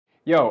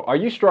Yo, are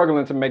you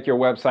struggling to make your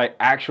website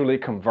actually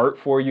convert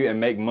for you and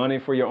make money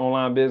for your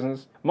online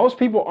business? Most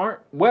people aren't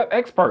web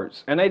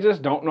experts and they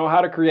just don't know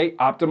how to create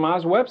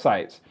optimized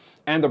websites.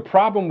 And the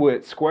problem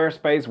with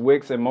Squarespace,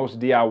 Wix, and most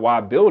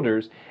DIY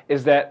builders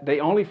is that they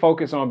only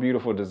focus on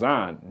beautiful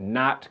design,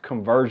 not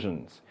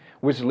conversions,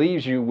 which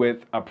leaves you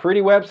with a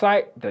pretty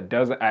website that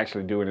doesn't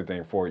actually do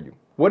anything for you.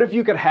 What if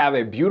you could have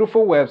a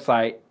beautiful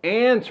website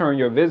and turn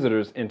your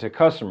visitors into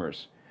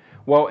customers?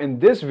 Well, in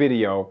this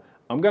video,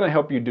 I'm going to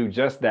help you do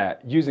just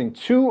that using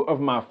 2 of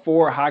my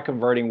 4 high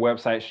converting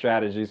website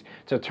strategies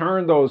to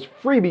turn those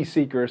freebie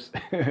seekers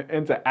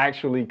into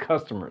actually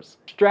customers.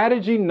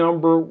 Strategy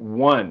number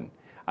 1,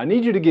 I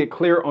need you to get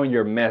clear on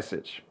your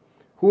message.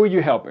 Who are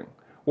you helping?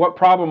 What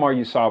problem are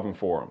you solving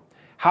for them?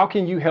 How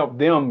can you help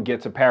them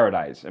get to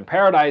paradise? And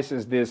paradise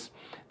is this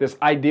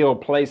ideal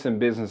place in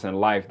business and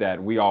life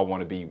that we all want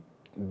to be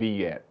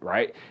at,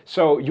 right?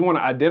 So you want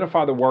to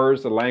identify the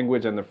words, the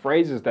language, and the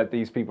phrases that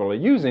these people are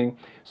using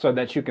so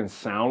that you can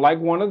sound like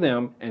one of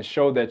them and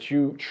show that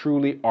you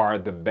truly are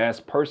the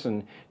best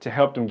person to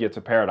help them get to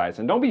paradise.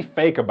 And don't be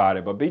fake about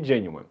it, but be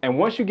genuine. And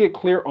once you get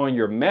clear on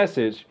your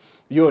message,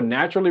 you'll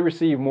naturally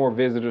receive more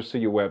visitors to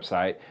your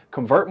website,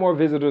 convert more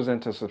visitors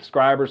into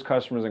subscribers,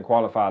 customers, and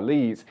qualified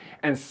leads,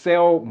 and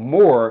sell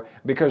more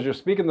because you're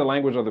speaking the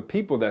language of the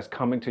people that's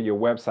coming to your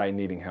website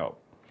needing help.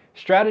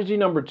 Strategy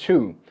number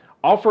 2,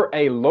 offer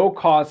a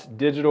low-cost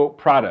digital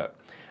product.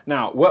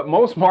 Now, what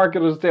most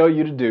marketers tell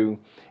you to do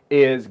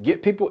is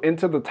get people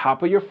into the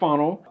top of your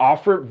funnel,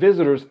 offer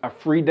visitors a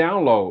free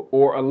download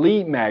or a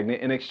lead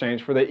magnet in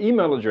exchange for their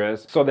email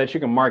address so that you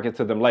can market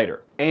to them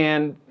later.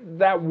 And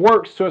that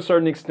works to a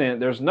certain extent.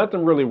 There's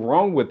nothing really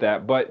wrong with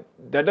that, but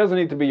that doesn't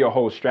need to be your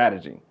whole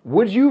strategy.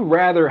 Would you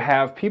rather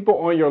have people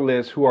on your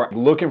list who are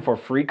looking for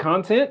free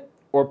content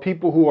or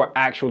people who are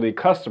actually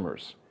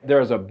customers?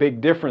 There's a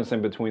big difference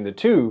in between the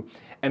two,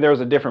 and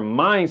there's a different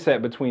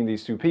mindset between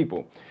these two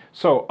people.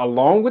 So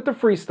along with the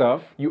free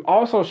stuff, you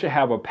also should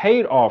have a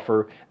paid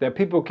offer that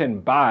people can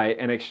buy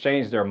and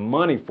exchange their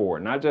money for,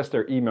 not just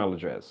their email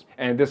address.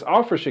 And this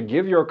offer should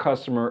give your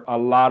customer a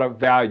lot of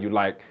value,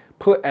 like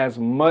put as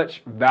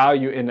much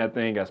value in that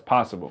thing as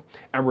possible.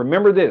 And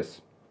remember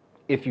this,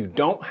 if you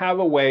don't have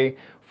a way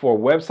for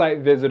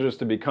website visitors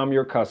to become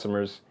your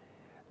customers,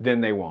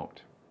 then they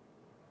won't.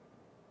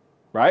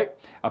 Right?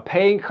 A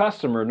paying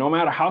customer, no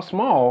matter how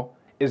small,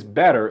 is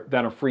better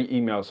than a free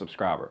email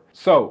subscriber.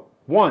 So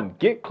 1,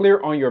 get clear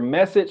on your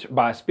message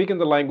by speaking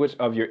the language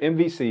of your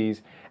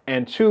MVCs,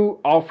 and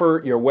 2,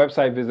 offer your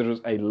website visitors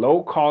a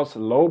low cost,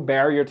 low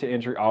barrier to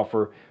entry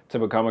offer to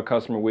become a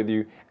customer with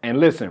you. And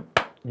listen,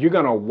 you're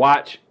gonna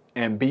watch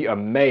and be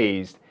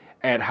amazed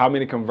at how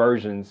many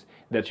conversions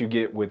that you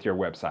get with your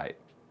website.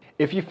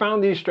 If you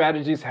found these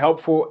strategies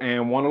helpful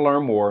and want to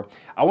learn more,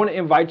 I want to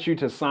invite you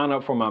to sign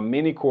up for my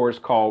mini course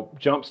called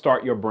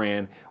Jumpstart Your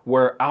Brand,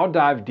 where I'll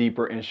dive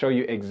deeper and show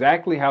you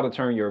exactly how to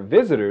turn your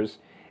visitors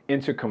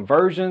into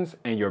conversions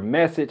and your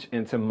message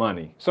into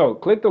money. So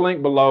click the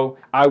link below.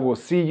 I will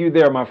see you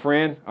there, my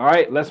friend. All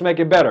right, let's make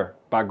it better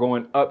by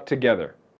going up together.